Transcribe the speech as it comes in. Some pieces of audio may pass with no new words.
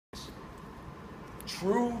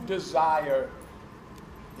True desire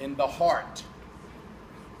in the heart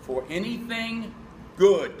for anything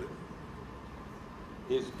good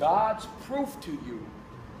is God's proof to you,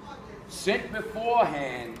 sent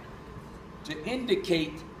beforehand to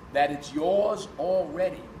indicate that it's yours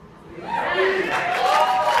already. So the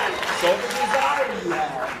desire you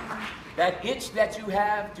have, that itch that you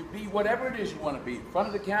have to be whatever it is you want to be, in front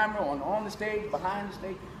of the camera, on the stage, behind the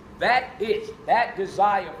stage, that itch, that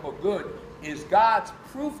desire for good is God's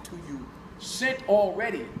proof to you, sent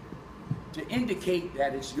already to indicate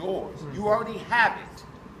that it's yours. You already have it.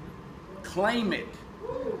 Claim it.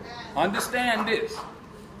 Understand this.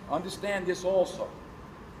 Understand this also.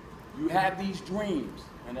 You have these dreams,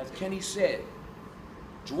 and as Kenny said,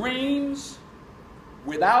 dreams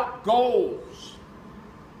without goals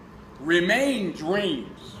remain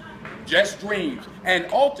dreams, just dreams, and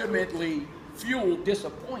ultimately fuel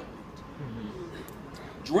disappointment.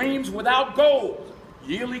 Dreams without goals,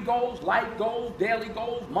 yearly goals, life goals, daily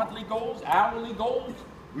goals, monthly goals, hourly goals,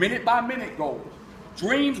 minute by minute goals.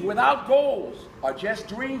 Dreams without goals are just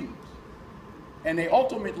dreams, and they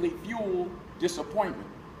ultimately fuel disappointment.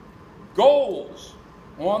 Goals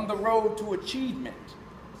on the road to achievement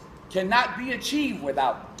cannot be achieved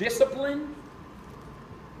without discipline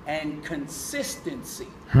and consistency.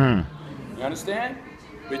 You understand?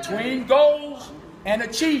 Between goals and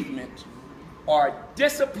achievement are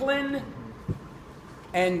discipline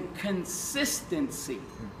and consistency.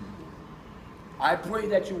 I pray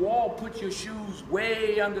that you all put your shoes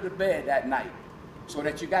way under the bed at night so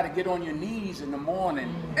that you got to get on your knees in the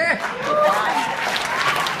morning to find it.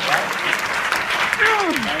 Right?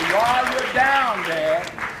 And while you're down there,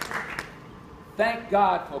 thank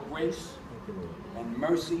God for grace and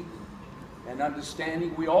mercy and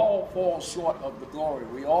understanding. We all fall short of the glory.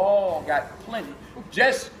 We all got plenty.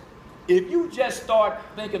 If you just start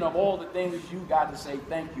thinking of all the things you got to say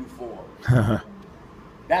thank you for,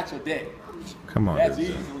 that's a day. Come on. That's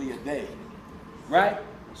easily a day. Right?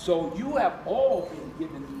 So you have all been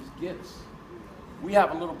given these gifts. We have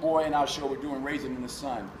a little boy in our show we're doing, Raising in the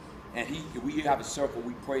Sun. And we have a circle,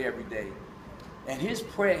 we pray every day. And his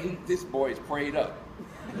prayer, this boy is prayed up.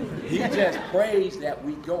 He just prays that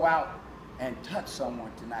we go out and touch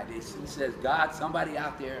someone tonight. He says, God, somebody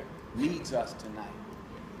out there needs us tonight.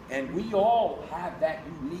 And we all have that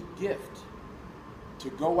unique gift to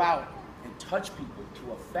go out and touch people,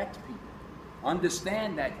 to affect people.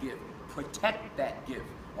 Understand that gift, protect that gift,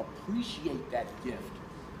 appreciate that gift,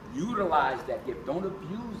 utilize that gift. Don't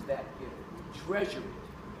abuse that gift, treasure it.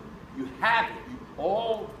 You have it, you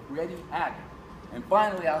already have it. And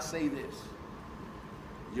finally, I'll say this.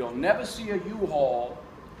 You'll never see a U-Haul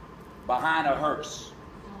behind a hearse.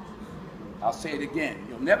 I'll say it again.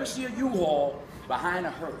 You'll never see a U-Haul behind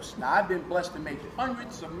a hearse. Now, I've been blessed to make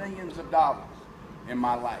hundreds of millions of dollars in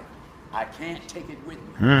my life. I can't take it with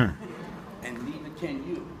me, and neither can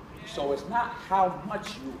you. So it's not how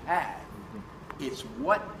much you have, it's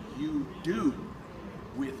what you do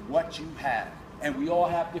with what you have. And we all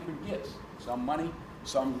have different gifts. Some money,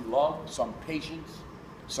 some love, some patience,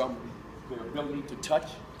 some the ability to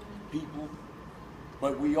touch people.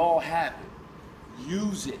 But we all have it.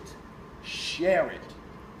 Use it. Share it.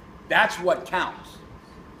 That's what counts.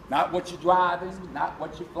 Not what you're driving, not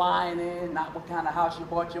what you're flying in, not what kind of house you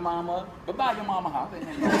bought your mama, but buy your mama a house. But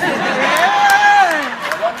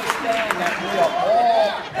understand that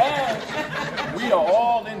we are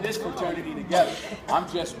all in this fraternity together. I'm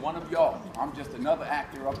just one of y'all. I'm just another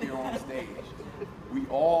actor up here on stage. We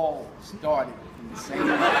all started in the same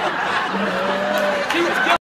way.